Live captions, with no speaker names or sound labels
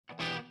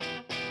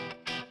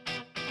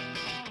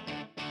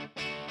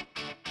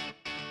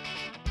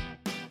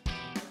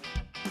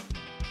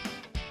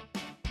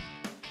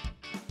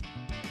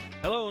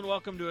Hello and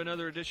welcome to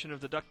another edition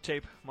of the Duct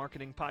Tape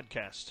Marketing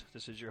Podcast.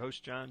 This is your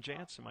host, John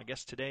Jantz, and my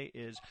guest today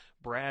is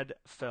Brad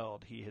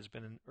Feld. He has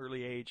been an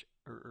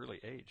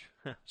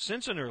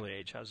since an early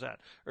age, how's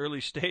that?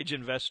 Early stage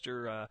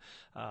investor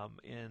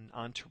and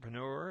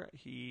entrepreneur.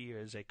 He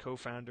is a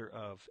co-founder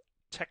of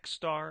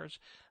Techstars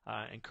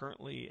and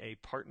currently a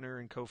partner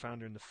and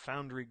co-founder in the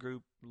Foundry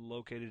Group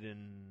located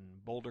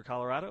in Boulder,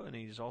 Colorado, and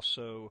he's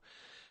also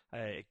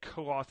a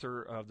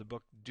co-author of the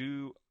book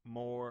Do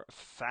More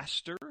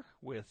Faster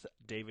with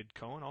David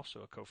Cohen,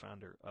 also a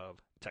co-founder of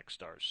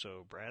Techstars.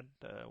 So, Brad,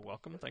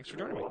 welcome. Thanks for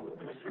joining me.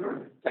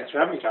 Thanks for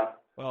having me, John.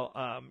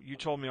 Well, you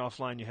told me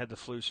offline you had the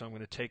flu, so I'm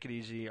going to take it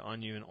easy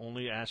on you and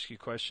only ask you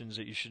questions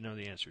that you should know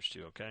the answers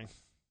to, okay?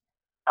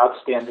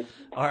 Outstanding.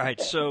 All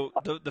right, so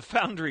the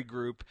Foundry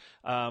Group,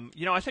 I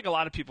think a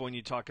lot of people, when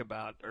you talk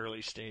about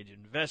early stage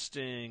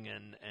investing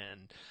and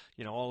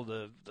all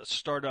the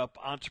startup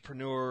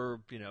entrepreneur,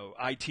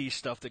 IT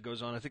stuff that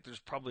goes on, I think there's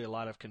probably a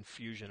lot of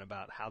confusion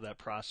about how that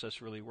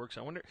process really works.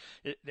 I wonder,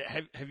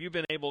 have you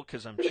been able,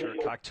 because I'm sure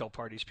at cocktail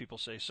parties people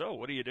say, so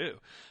what do you do?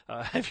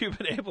 Have you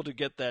been able to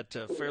get that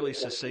fairly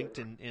succinct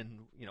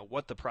in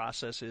what the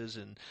process is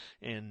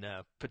and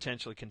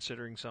potentially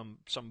considering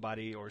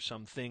somebody or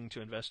something to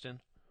invest in?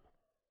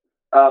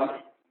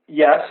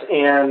 Yes,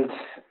 and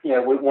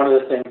one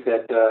of the things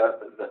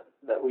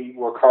that we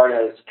work hard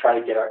at is to try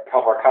to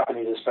help our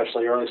companies,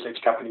 especially early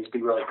stage companies,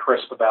 be really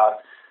crisp about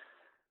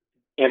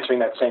answering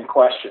that same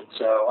question.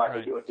 So I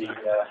think it would be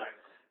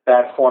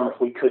bad form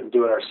if we couldn't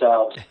do it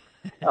ourselves.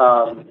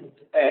 And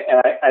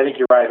I think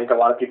you're right. I think a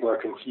lot of people are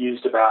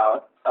confused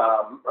about,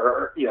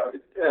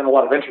 and a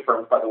lot of venture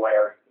firms, by the way,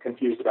 are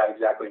confused about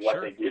exactly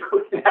what they do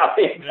and how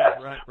they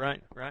invest. Yeah,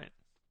 right.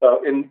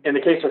 So in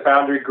the case of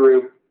Foundry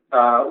Group,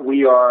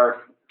 we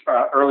are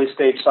early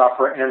stage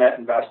software internet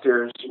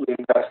investors. We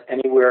invest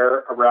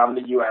anywhere around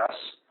the U.S.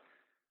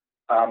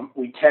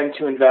 We tend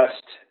to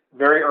invest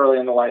very early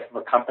in the life of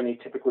a company,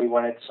 typically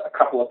when it's a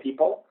couple of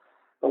people,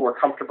 but we're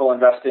comfortable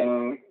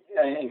investing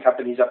in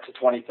companies up to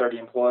 20, 30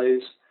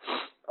 employees.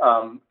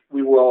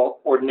 We will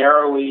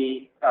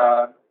ordinarily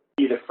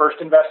be the first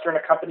investor in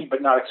a company,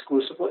 but not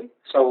exclusively.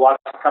 So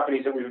lots of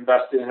companies that we've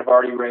invested in have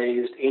already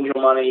raised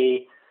angel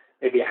money,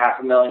 maybe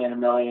 $500,000, $1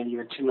 million,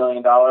 even $2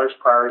 million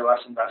prior to us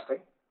investing.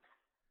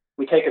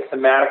 We take a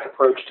thematic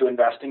approach to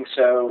investing.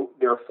 So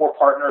there are 4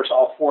 partners.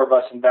 All 4 of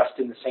us invest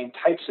in the same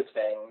types of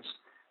things.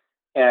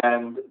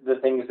 And the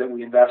things that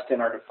we invest in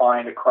are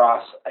defined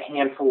across a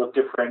handful of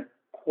different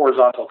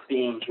horizontal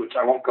themes, which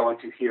I won't go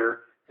into here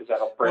because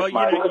that'll break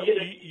my... Well,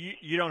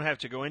 you don't have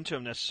to go into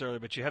them necessarily,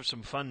 but you have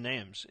some fun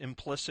names.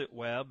 Implicit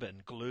Web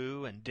and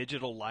Glue and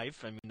Digital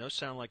Life. I mean, those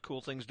sound like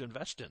cool things to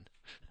invest in.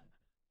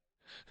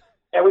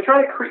 And we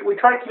try to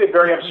keep it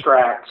very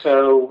abstract.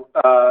 So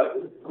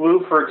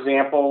Glue, for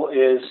example,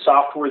 is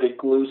software that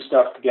glues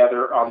stuff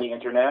together on the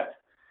internet.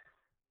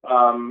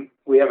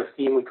 We have a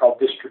theme we call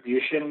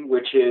distribution,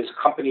 which is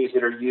companies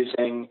that are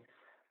using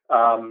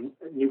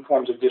new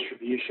forms of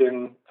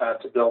distribution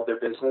to build their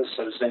business.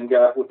 So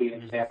Zynga would be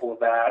an example of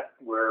that,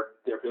 where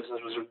their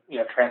business was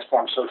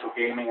transformed social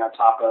gaming on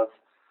top of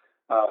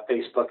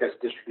Facebook as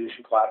a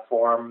distribution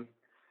platform.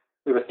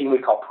 We have a theme we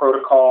call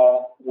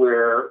protocol,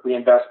 where we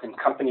invest in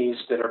companies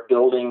that are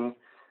building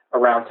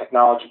around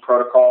technology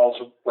protocols,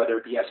 whether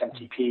it be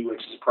SMTP, which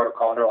is a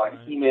protocol underlying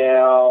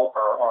email,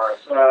 or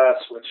RSS,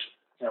 which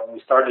when we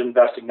started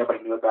investing,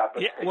 nobody knew about.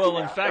 But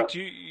in fact,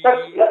 you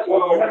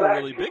were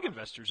really big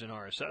investors in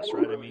RSS,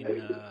 right? I mean,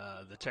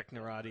 the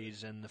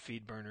Techneratis and the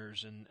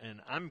FeedBurners,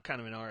 and I'm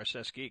kind of an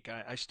RSS geek.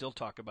 I still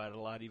talk about it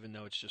a lot, even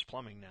though it's just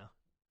plumbing now.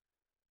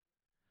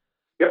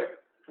 Yep.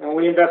 And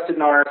we invested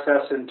in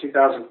RSS in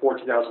 2004,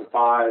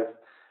 2005.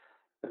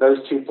 Those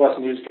 2 plus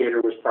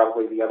Newsgator was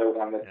probably the other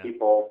one that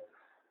people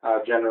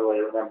generally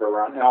remember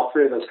around. And all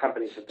 3 of those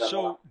companies have done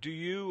well. So do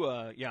you,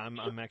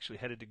 I'm actually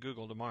headed to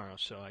Google tomorrow,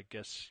 so I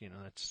guess,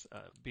 that's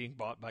being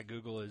bought by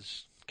Google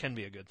can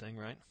be a good thing,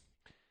 right?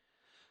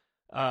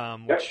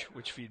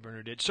 Which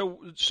FeedBurner did.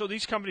 So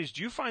these companies,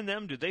 do you find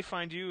them? Do they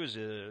find you? Is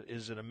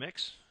it a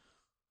mix?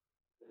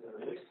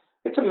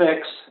 It's a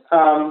mix.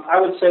 I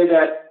would say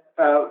that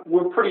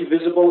we're pretty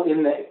visible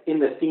in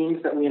the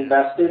themes that we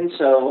invest in,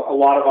 so a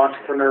lot of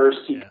entrepreneurs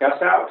seek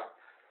us out.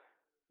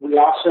 We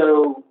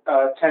also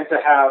tend to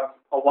have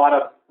a lot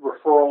of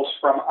referrals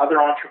from other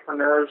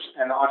entrepreneurs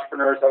and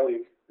entrepreneurs that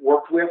we've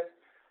worked with.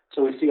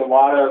 So we see a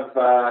lot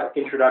of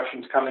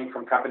introductions coming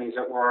from companies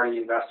that we're already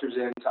investors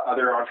in to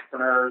other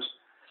entrepreneurs.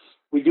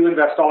 We do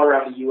invest all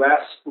around the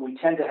U.S., but we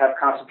tend to have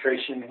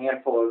concentration in a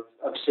handful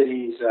of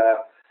cities,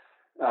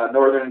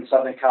 Northern and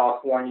Southern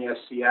California,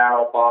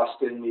 Seattle,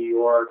 Boston, New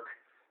York,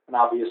 and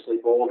obviously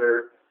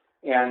Boulder.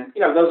 And,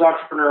 those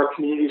entrepreneurial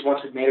communities,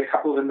 once we've made a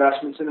couple of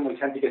investments in them, we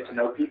tend to get to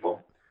know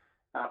people.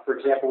 For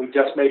example, we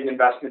just made an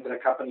investment in a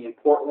company in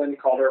Portland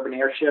called Urban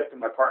Airship,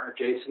 and my partner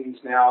Jason's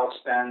now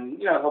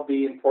he'll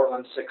be in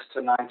Portland 6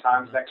 to 9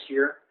 times next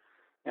year.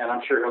 and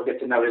I'm sure he'll get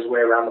to know his way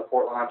around the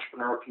Portland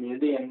entrepreneur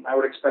community, and I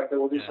would expect that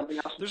we'll do something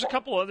else. There's a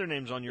couple other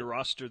names on your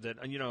roster that,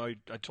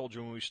 I told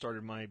you when we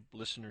started my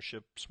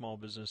listenership, small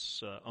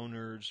business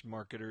owners,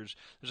 marketers,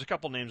 there's a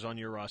couple names on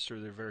your roster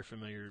that are very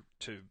familiar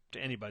to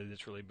anybody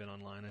that's really been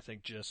online. I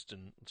think Gist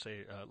and,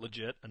 say,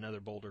 Legit, another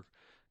Boulder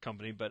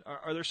company. But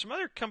are there some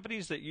other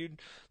companies that you'd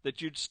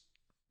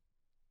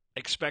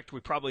expect we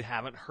probably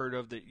haven't heard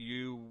of that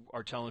you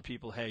are telling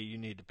people, hey, you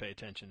need to pay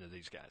attention to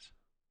these guys?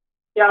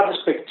 Yeah, I'll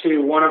just pick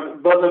two.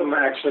 Both of them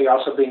actually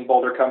also being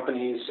Boulder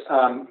companies.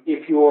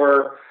 If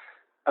you're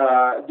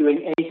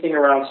doing anything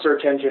around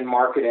search engine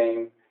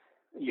marketing,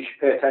 you should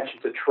pay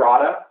attention to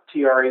Trada,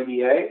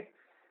 Trada.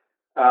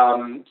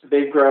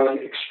 They've grown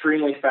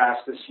extremely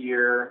fast this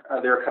year.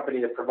 They're a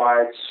company that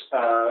provides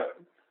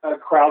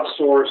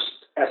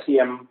crowdsourced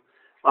SEM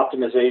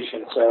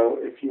optimization. So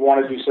if you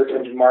want to do search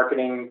engine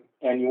marketing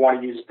and you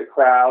want to use the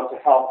crowd to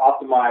help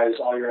optimize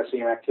all your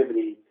SEM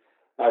activity,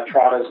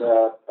 Trada is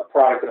a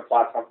product and a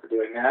platform for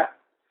doing that.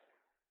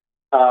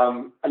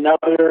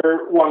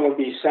 Another one would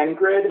be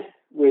SendGrid,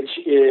 which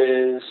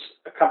is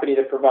a company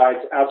that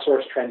provides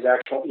outsourced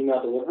transactional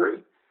email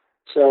delivery.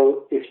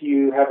 So if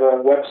you have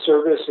a web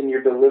service and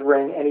you're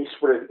delivering any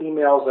sort of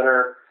emails that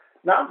are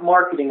not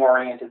marketing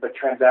oriented but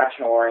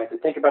transactional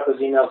oriented, think about those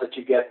emails that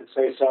you get that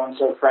say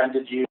so-and-so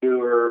friended you,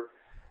 or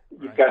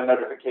you've got a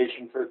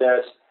notification for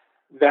this.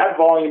 That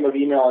volume of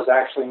email is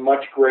actually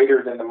much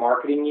greater than the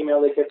marketing email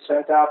that gets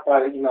sent out by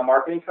the email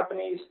marketing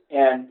companies,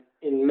 and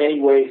in many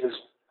ways is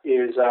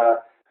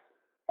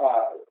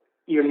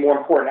even more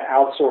important to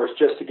outsource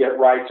just to get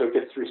right, so it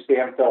gets through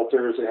spam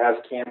filters, it has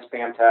canned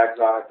spam tags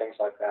on it, things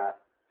like that.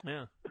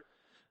 Yeah.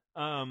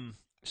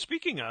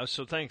 Speaking of,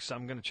 so thanks,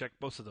 I'm going to check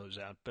both of those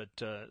out, but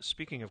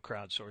speaking of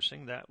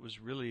crowdsourcing, that was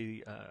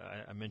really,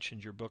 I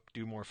mentioned your book,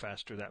 Do More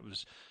Faster, that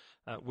was...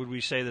 would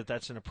we say that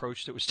that's an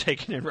approach that was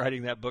taken in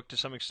writing that book to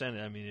some extent?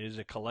 I mean, it is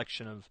a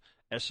collection of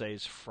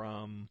essays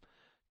from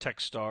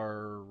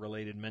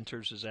Techstar-related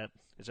mentors. Is that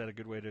a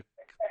good way to I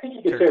think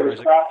you could say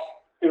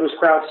it was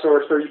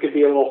crowdsourced, or you could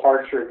be a little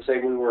harsher and say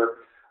we were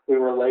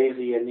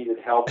lazy and needed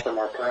help from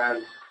our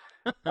friends.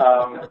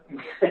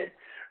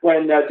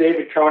 When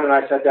David Cohn and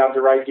I sat down to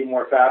write Do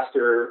More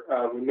Faster,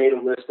 we made a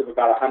list of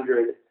about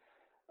 100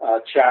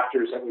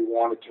 chapters that we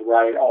wanted to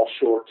write, all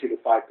short 2 to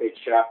 5 page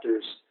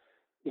chapters.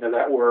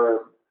 That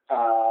were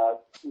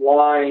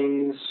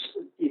lines,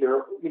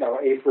 either,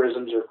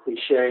 aphorisms or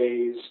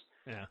cliches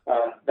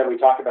that we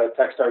talked about at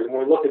Techstars. And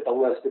when we looked at the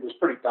list, it was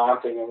pretty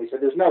daunting. And we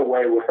said, there's no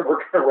way we're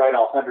going to write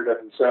all 100 of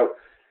them. So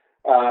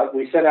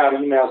we sent out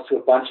emails to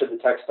a bunch of the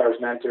Techstars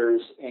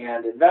mentors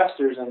and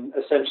investors and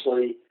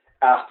essentially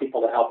asked people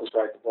to help us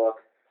write the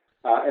book.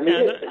 And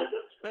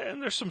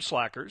there's some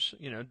slackers,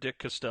 Dick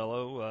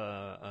Costello,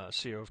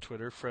 CEO of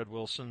Twitter, Fred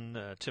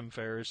Wilson, Tim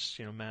Ferriss,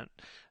 Matt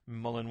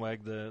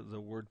Mullenweg, the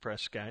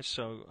WordPress guys.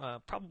 So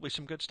probably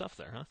some good stuff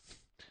there, huh?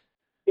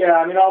 Yeah,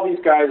 I mean, all these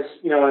guys,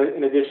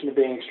 in addition to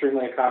being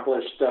extremely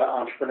accomplished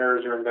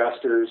entrepreneurs or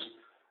investors,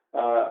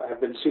 have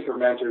been super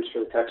mentors for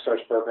the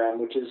Techstars program,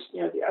 which is,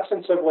 the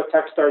essence of what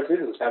Techstars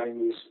is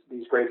having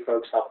these great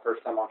folks help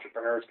first-time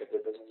entrepreneurs get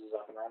their businesses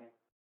up and running.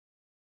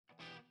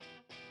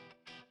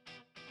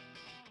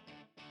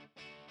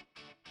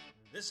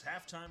 This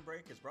halftime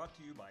break is brought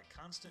to you by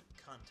Constant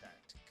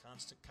Contact.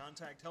 Constant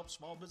Contact helps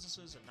small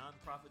businesses and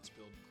nonprofits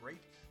build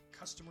great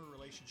customer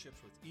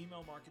relationships with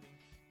email marketing,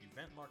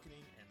 event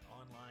marketing, and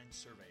online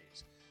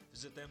surveys.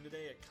 Visit them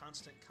today at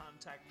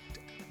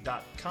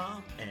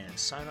constantcontact.com and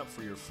sign up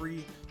for your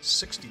free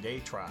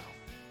 60-day trial.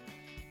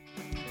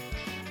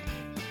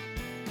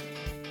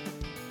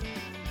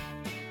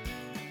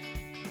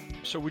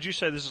 So would you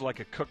say this is like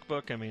a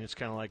cookbook? I mean, it's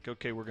kind of like,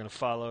 okay, we're going to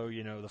follow,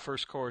 the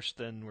first course,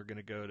 then we're going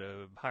to go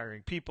to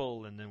hiring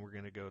people, and then we're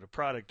going to go to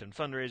product and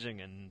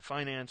fundraising and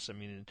finance. I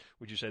mean,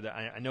 would you say that?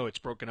 I know it's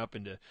broken up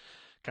into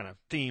kind of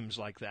themes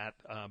like that,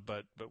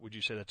 but would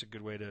you say that's a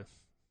good way to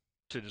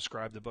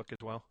describe the book as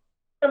well?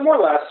 More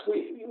or less.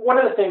 One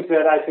of the things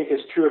that I think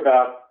is true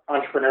about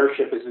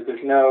entrepreneurship is that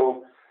there's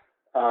no,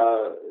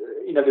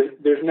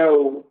 there's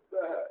no,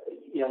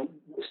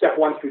 step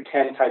 1 through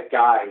 10 type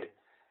guide.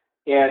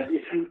 And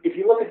if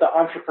you look at the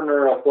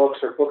entrepreneurial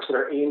books or books that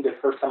are aimed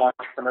at first-time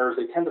entrepreneurs,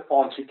 they tend to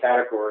fall in 2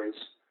 categories.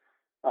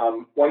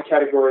 One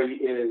category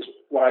is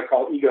what I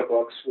call ego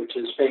books, which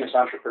is famous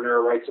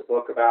entrepreneur writes a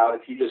book about,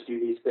 if you just do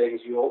these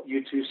things,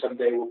 you too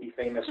someday will be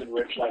famous and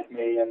rich like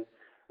me, and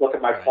look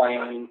at my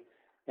plane,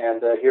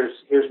 and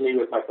here's me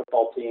with my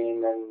football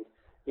team, and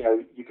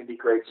you can be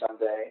great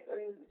someday.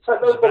 So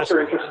those books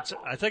are interesting.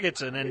 I think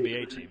it's an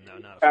NBA team,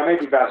 though.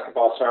 Maybe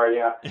basketball. Sorry,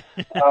 yeah.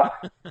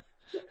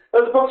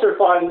 Those books are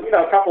fun.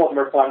 A couple of them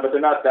are fun, but they're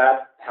not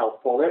that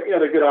helpful.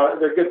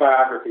 They're good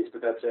biographies,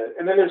 but that's it.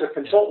 And then there's a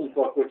consultant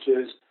book, which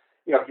is,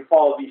 if you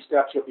follow these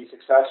steps, you'll be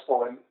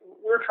successful. And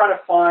we're trying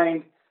to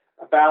find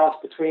a balance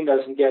between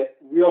those and get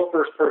real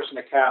first-person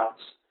accounts,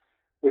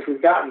 which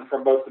we've gotten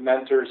from both the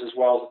mentors as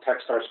well as the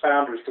Techstars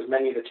founders, because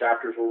many of the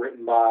chapters were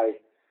written by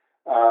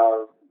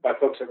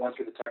folks that went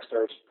through the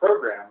Techstars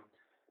program.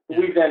 Yeah.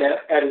 We've then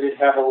edited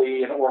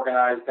heavily and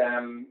organized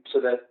them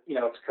so that,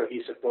 it's a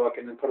cohesive book,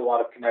 and then put a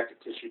lot of connective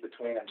tissue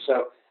between them.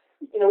 So,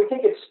 we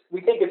think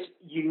it's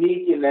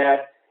unique in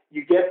that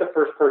you get the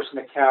first person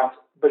account,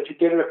 but you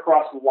get it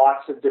across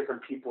lots of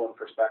different people and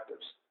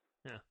perspectives.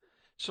 Yeah.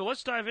 So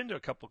let's dive into a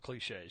couple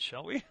cliches,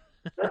 shall we?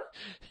 Sure.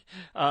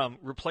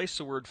 Replace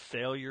the word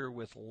failure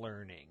with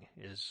learning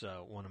is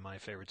one of my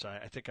favorites.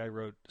 I think I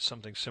wrote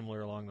something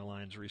similar along the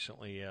lines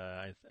recently.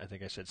 I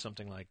think I said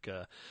something like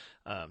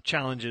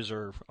challenges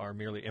are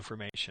merely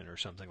information or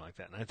something like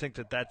that. And I think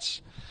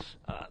that's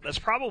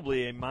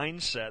probably a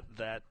mindset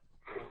that,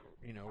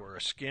 or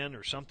a skin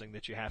or something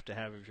that you have to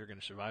have if you're going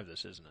to survive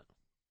this, isn't it?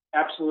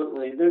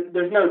 Absolutely.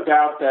 There's no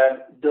doubt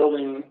that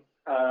building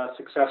a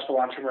successful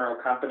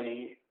entrepreneurial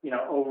company,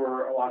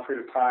 over a long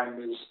period of time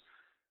is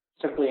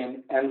simply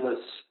an endless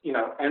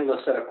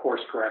set of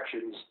course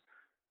corrections.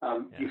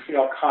 You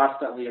fail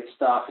constantly at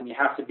stuff, and you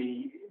have to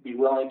be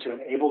willing to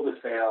and able to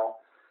fail,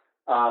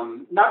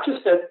 not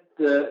just at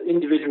the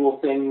individual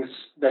things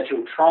that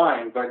you're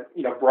trying, but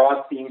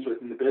broad themes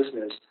within the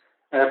business.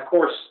 And of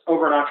course,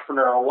 over an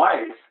entrepreneurial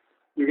life,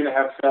 you're going to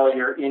have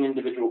failure in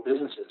individual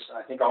businesses.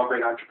 I think all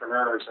great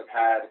entrepreneurs have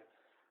had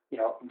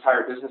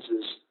entire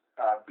businesses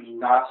be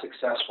not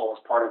successful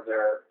as part of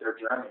their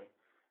journey.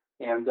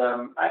 And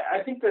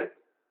I think that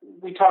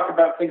we talk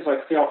about things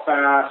like fail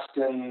fast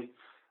and,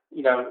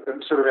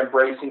 sort of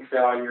embracing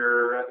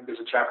failure. I think there's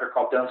a chapter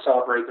called Don't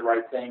Celebrate the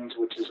Right Things,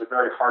 which is a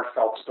very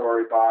heartfelt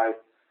story by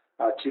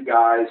two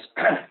guys,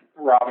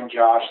 Rob and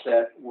Josh,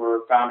 that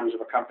were founders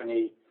of a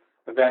company,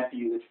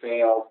 EventView, that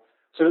failed.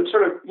 So it's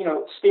sort of,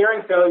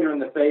 staring failure in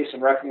the face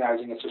and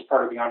recognizing it's just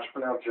part of the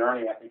entrepreneurial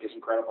journey, I think, is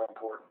incredibly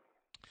important.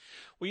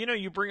 Well,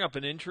 you bring up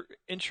an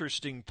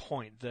interesting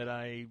point that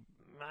I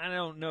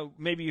don't know.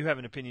 Maybe you have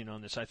an opinion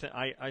on this.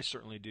 I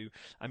certainly do.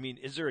 I mean,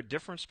 is there a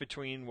difference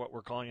between what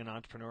we're calling an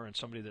entrepreneur and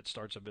somebody that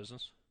starts a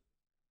business?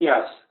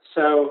 Yes.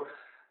 So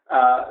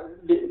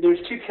there's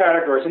two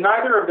categories, and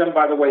neither of them,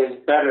 by the way, is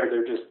better.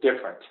 They're just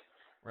different.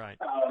 Right.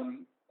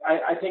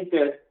 I think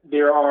that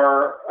there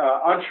are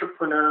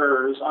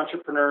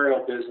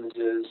entrepreneurial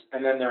businesses,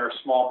 and then there are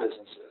small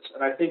businesses.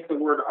 And I think the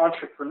word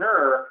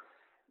entrepreneur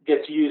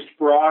gets used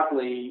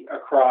broadly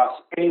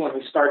across anyone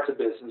who starts a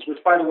business,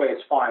 which, by the way, is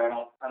fine.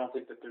 I don't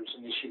think that there's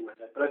an issue with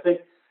it. But I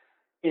think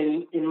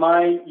in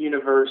my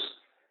universe,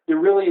 there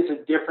really is a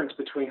difference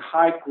between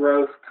high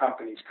growth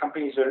companies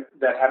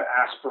that have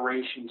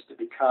aspirations to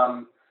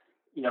become,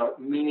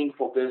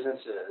 meaningful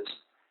businesses,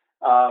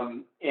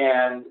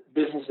 and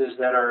businesses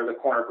that are the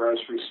corner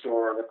grocery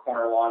store, the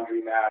corner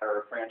laundromat, or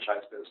a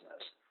franchise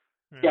business.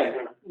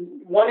 Again,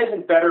 one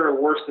isn't better or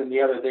worse than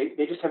the other.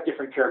 They just have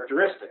different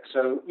characteristics.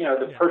 So,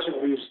 the person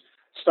who's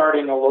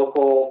starting a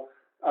local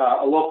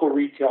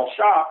retail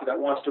shop that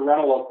wants to run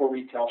a local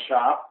retail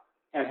shop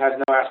and has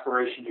no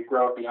aspiration to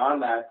grow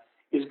beyond that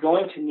is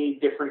going to need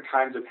different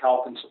kinds of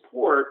help and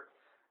support,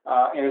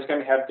 and is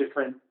going to have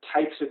different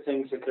types of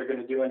things that they're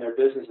going to do in their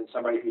business than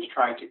somebody who's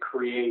trying to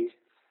create,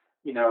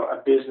 a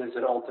business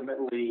that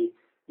ultimately,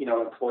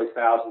 employs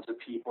thousands of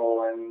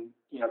people and,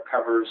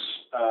 covers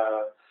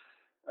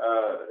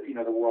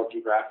the world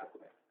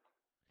geographically.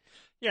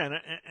 Yeah,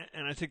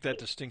 and I think that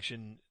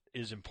distinction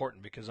is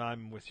important because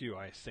I'm with you.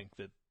 I think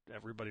that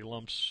everybody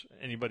lumps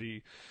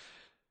anybody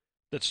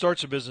that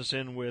starts a business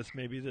in with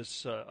maybe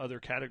this other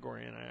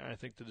category, and I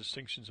think the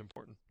distinction is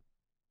important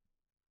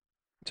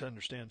to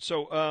understand.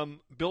 So,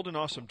 build an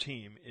awesome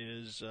team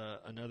is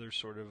another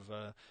sort of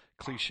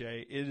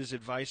cliche. It is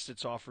advice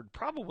that's offered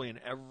probably in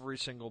every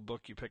single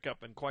book you pick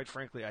up, and quite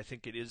frankly, I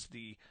think it is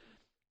the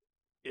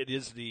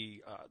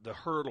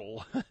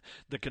hurdle,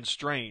 the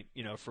constraint,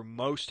 for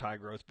most high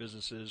growth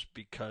businesses,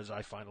 because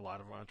I find a lot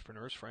of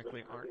entrepreneurs,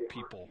 frankly, aren't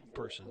people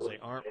persons. They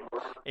aren't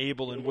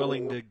able and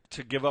willing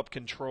to give up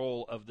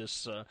control of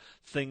this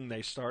thing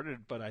they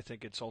started. But I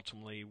think it's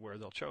ultimately where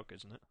they'll choke,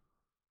 isn't it?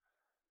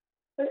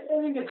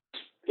 I think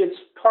it's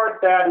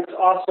part that. It's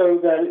also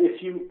that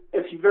if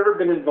you've ever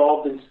been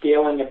involved in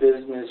scaling a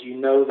business, you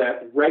know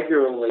that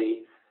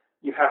regularly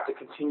you have to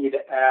continue to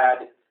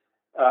add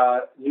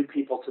new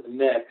people to the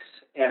mix,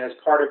 and as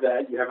part of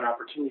that, you have an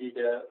opportunity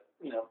to,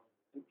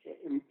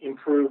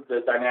 improve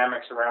the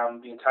dynamics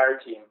around the entire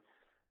team.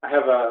 We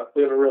have a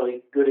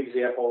really good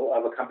example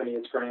of a company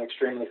that's growing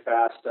extremely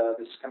fast.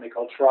 This company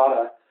called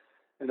Trada,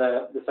 and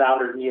the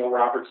founder, Neil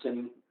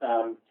Robertson,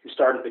 who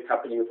started the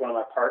company with one of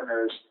my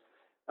partners,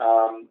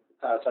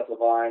 Seth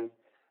Levine,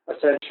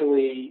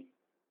 essentially,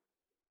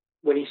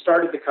 when he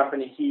started the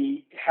company,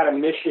 he had a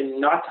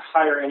mission not to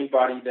hire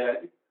anybody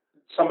that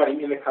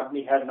somebody in the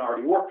company hadn't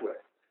already worked with.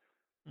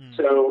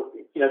 So,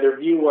 their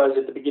view was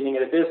at the beginning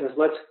of the business,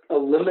 let's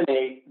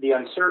eliminate the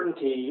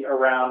uncertainty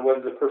around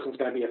whether the person's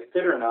going to be a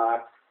fit or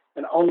not,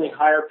 and only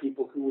hire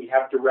people who we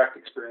have direct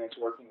experience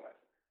working with.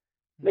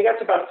 They got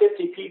to about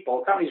 50 people.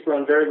 The company's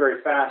grown very,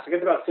 very fast. They got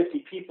to about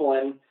 50 people,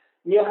 and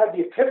Neil had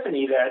the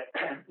epiphany that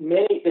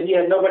he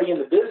had nobody in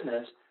the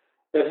business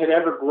that had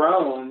ever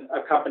grown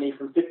a company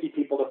from 50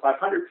 people to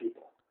 500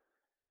 people.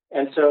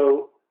 And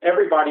so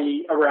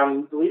everybody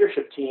around the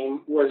leadership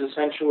team was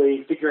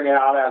essentially figuring it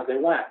out as they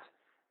went.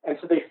 And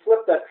so they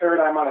flipped that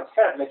paradigm on its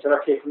head, and they said,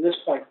 okay, from this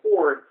point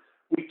forward,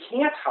 we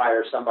can't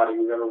hire somebody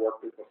we've ever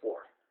worked with before.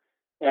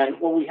 And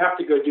what we have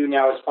to go do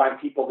now is find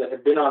people that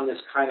have been on this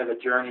kind of a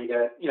journey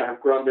that,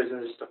 have grown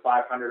businesses to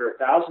 500 or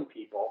 1,000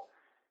 people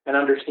and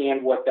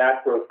understand what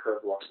that growth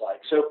curve looks like.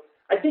 So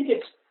I think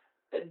it's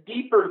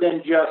deeper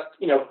than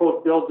just,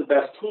 quote, build the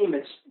best team.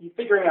 It's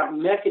figuring out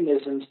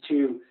mechanisms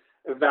to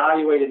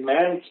evaluate and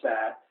manage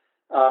that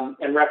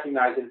and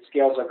recognize that it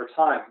scales over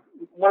time.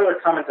 One other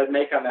comment I'd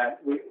make on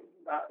that,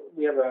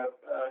 we have a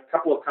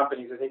couple of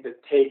companies, I think,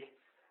 that take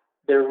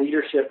their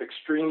leadership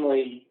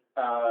extremely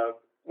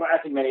well, I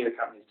think many of the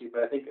companies do,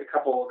 but I think a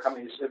couple of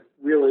companies have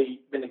really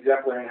been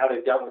exemplary in how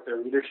they've dealt with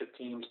their leadership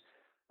teams.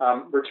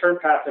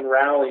 ReturnPath and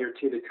Rally are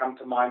two that come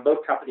to mind,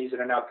 both companies that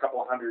are now a couple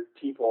of hundred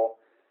people.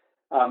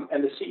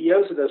 And the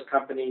CEOs of those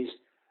companies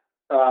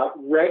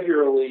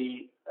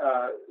regularly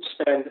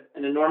spend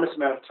an enormous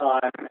amount of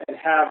time and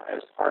have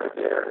as part of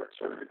their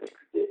sort of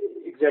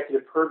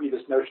executive purview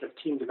this notion of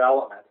team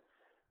development.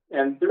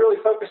 And they're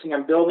really focusing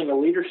on building a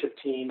leadership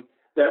team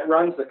that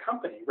runs the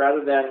company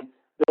rather than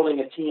building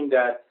a team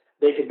that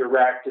they can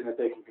direct and that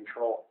they can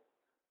control.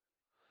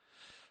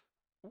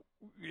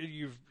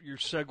 You're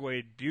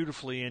segued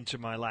beautifully into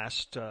my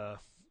last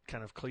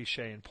kind of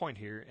cliche and point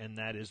here, and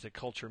that is that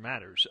culture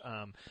matters.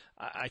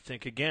 I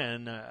think,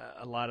 again,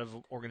 a lot of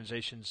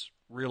organizations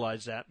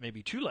realize that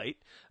maybe too late,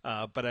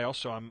 but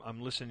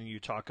I'm listening to you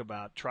talk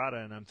about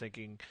Trada, and I'm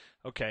thinking,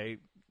 okay,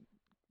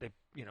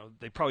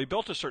 they probably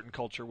built a certain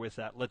culture with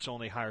that. Let's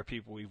only hire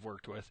people we've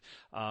worked with,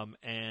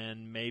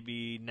 and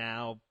maybe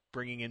now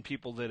bringing in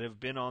people that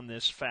have been on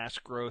this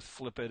fast growth,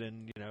 flip it,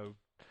 and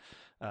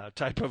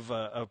type of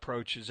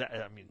approach. Is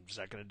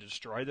that going to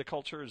destroy the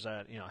culture? Is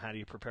that how do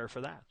you prepare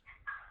for that?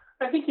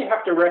 I think you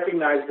have to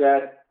recognize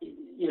that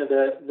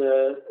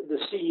the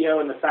CEO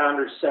and the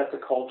founders set the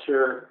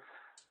culture.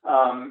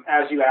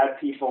 As you add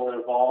people, it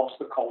evolves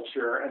the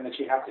culture, and that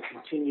you have to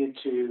continue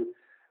to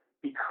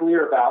be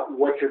clear about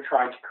what you're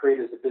trying to create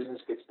as the business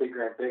gets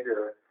bigger and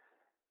bigger.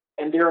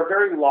 And there are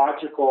very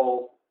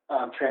logical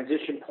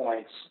transition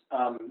points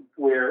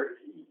where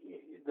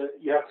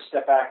you have to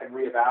step back and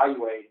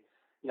reevaluate.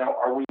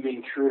 Are we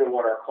being true to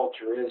what our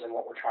culture is and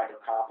what we're trying to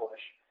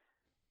accomplish?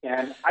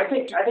 And I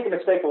think a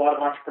mistake a lot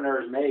of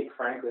entrepreneurs make,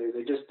 frankly, is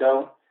they just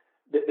don't.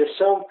 They're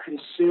so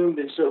consumed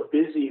and so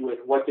busy with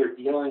what they're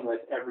dealing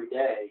with every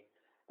day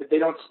that they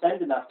don't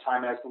spend enough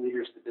time as the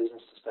leaders of the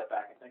business to step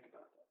back and think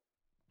about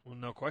that. Well,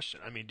 no question.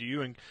 I mean,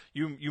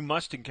 you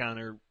must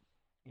encounter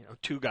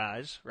two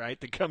guys, right,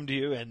 that come to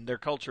you, and their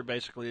culture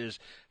basically is,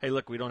 hey,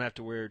 look, we don't have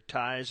to wear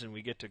ties, and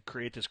we get to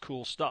create this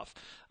cool stuff.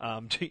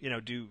 Can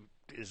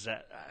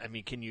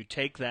you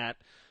take that,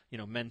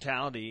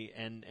 mentality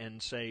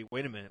and say,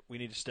 wait a minute, we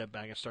need to step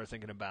back and start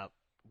thinking about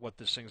what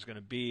this thing's going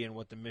to be and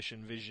what the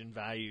mission, vision,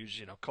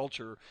 values,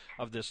 culture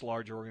of this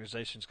large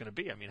organization is going to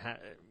be? I mean,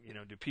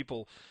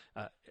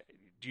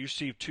 do you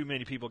see too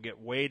many people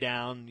get way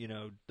down,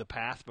 the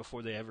path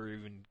before they ever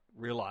even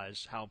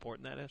realize how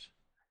important that is?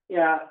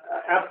 Yeah,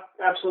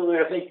 absolutely.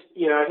 I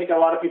think a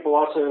lot of people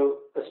also,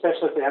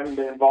 especially if they haven't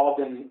been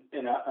involved in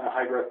a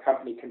high growth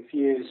company,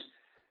 confuse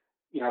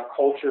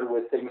culture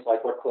with things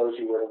like what clothes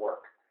you wear to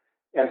work.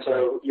 And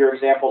so your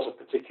example is a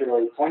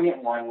particularly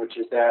poignant one, which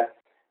is that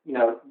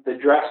the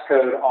dress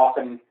code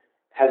often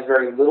has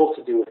very little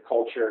to do with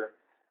culture.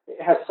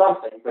 It has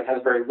something, but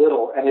has very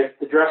little. And if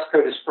the dress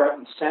code is front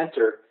and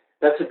center,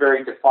 that's a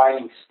very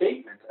defining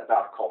statement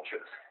about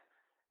culture.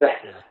 That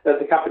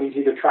the company's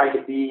either trying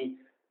to be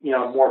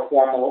more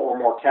formal or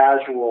more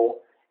casual,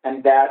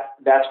 and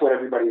that's what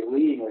everybody's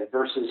leading with,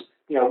 versus,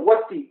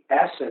 what's the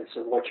essence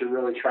of what you're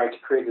really trying to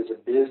create as a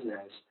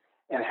business,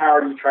 and how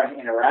are you trying to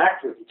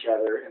interact with each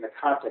other in the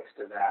context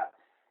of that?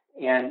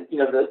 And,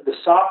 the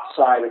soft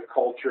side of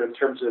culture in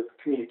terms of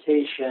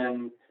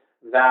communication,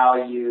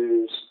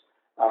 values,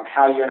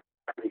 how you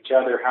interact with each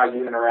other, how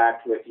you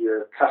interact with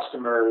your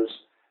customers,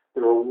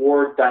 the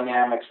reward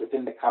dynamics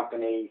within the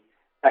company,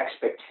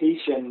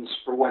 expectations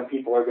for when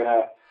people are going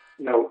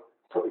to,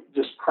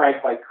 just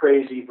crank like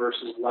crazy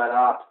versus let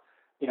up,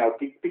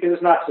 because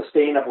it's not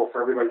sustainable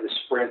for everybody to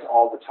sprint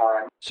all the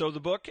time. So the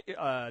book,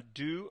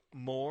 Do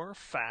More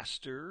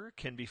Faster,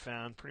 can be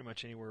found pretty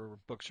much anywhere where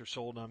books are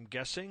sold, I'm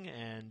guessing,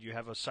 and you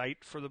have a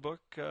site for the book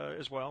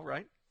as well,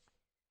 right?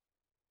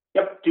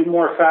 Yep,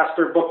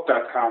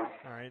 domorefasterbook.com.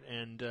 All right,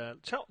 and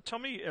tell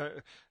me,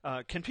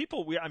 can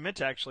people? I meant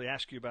to actually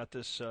ask you about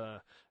this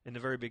in the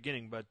very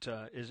beginning, but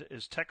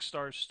is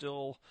Techstars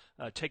still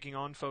taking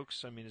on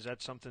folks? I mean, is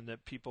that something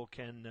that people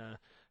can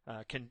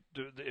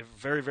do?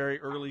 Very, very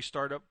early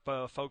startup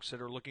folks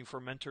that are looking for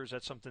mentors,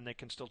 that's something they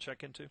can still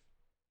check into?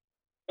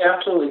 Yeah,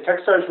 absolutely.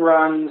 Techstars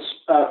runs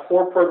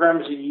 4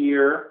 programs a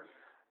year.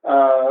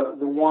 The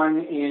one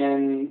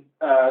in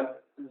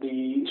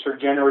the sort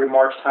of January to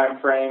March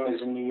timeframe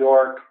is in New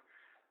York.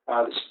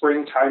 The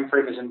spring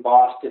timeframe is in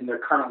Boston. They're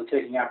currently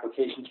taking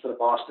applications for the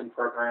Boston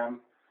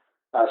program.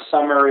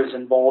 Summer is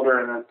in Boulder,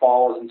 and then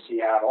fall is in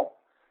Seattle.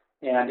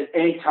 And at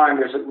any time,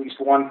 there's at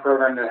least one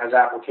program that has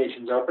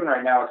applications open.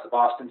 Right now, it's the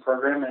Boston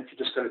program. And if you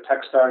just go to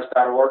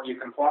techstars.org, you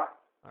can apply.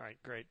 All right,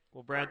 great.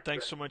 Well, Brad,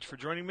 thanks so much for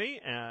joining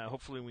me.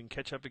 Hopefully, we can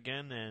catch up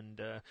again.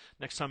 And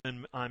next time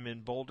I'm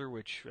in Boulder,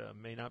 which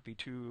may not be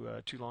too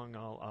long,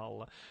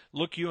 I'll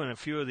look you and a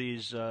few of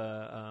these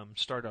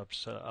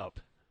startups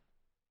up.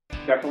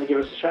 Definitely give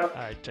us a shout.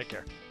 All right, take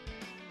care.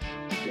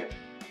 Yeah.